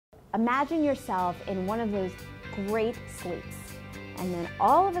Imagine yourself in one of those great sleeps, and then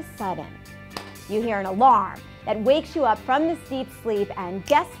all of a sudden, you hear an alarm that wakes you up from this deep sleep, and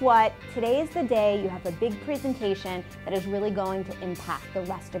guess what? Today is the day you have a big presentation that is really going to impact the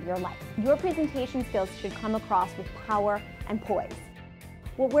rest of your life. Your presentation skills should come across with power and poise.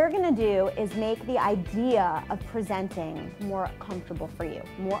 What we're going to do is make the idea of presenting more comfortable for you,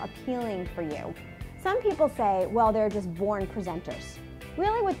 more appealing for you. Some people say, well, they're just born presenters.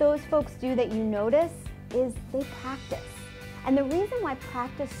 Really what those folks do that you notice is they practice. And the reason why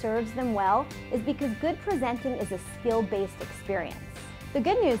practice serves them well is because good presenting is a skill-based experience. The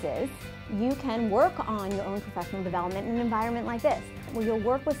good news is you can work on your own professional development in an environment like this, where you'll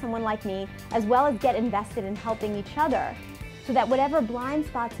work with someone like me, as well as get invested in helping each other, so that whatever blind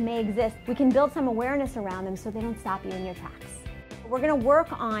spots may exist, we can build some awareness around them so they don't stop you in your tracks. We're going to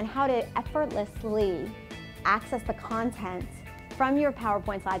work on how to effortlessly access the content from your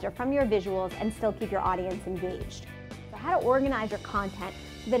PowerPoint slides or from your visuals and still keep your audience engaged. So how to organize your content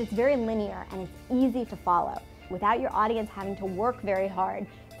so that it's very linear and it's easy to follow without your audience having to work very hard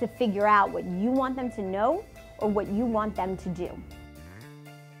to figure out what you want them to know or what you want them to do.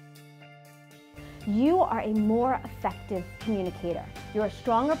 You are a more effective communicator. You're a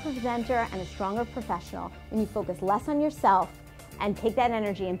stronger presenter and a stronger professional when you focus less on yourself and take that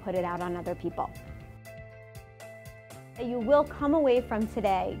energy and put it out on other people. You will come away from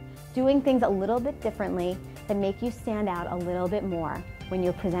today doing things a little bit differently that make you stand out a little bit more when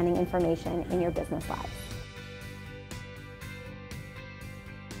you're presenting information in your business lives.